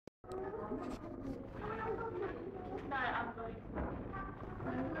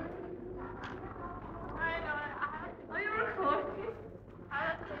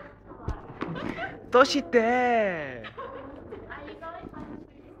Toshite! Are you going on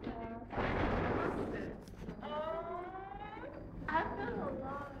I feel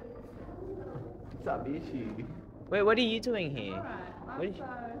alone. Sabishi. Wait, what are you doing here? Alright,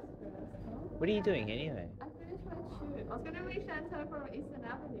 What are you doing anyway? I finished my shoot. I was gonna meet Chantal from Eastern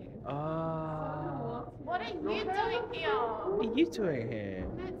Avenue. Oh. What are you doing here? What are you doing here?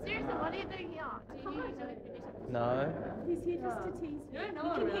 No, seriously, what are you doing here? Do you usually finish at No. He's here just to tease you. No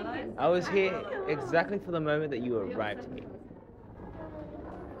one realized. I was here exactly for the moment that you arrived here.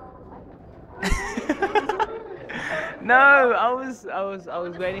 No, I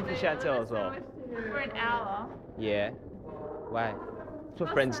was waiting for Chantal as well. For an hour. Yeah. Why? That's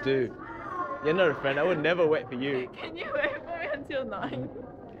what friends do. You're not a friend. I would never wait for you. Can you wait for me until 9?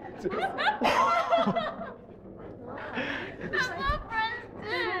 That's what friends do.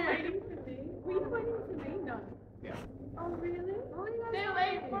 Waiting for me? Were you waiting for me? No. Yeah. Oh really? They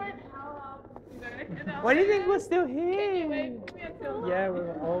wait for an hour. Why do you think we're still here? Wait for me until Yeah, we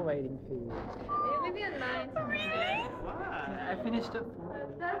were all waiting for you. maybe at 9. Really? Why? I finished at 4.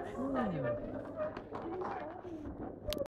 That's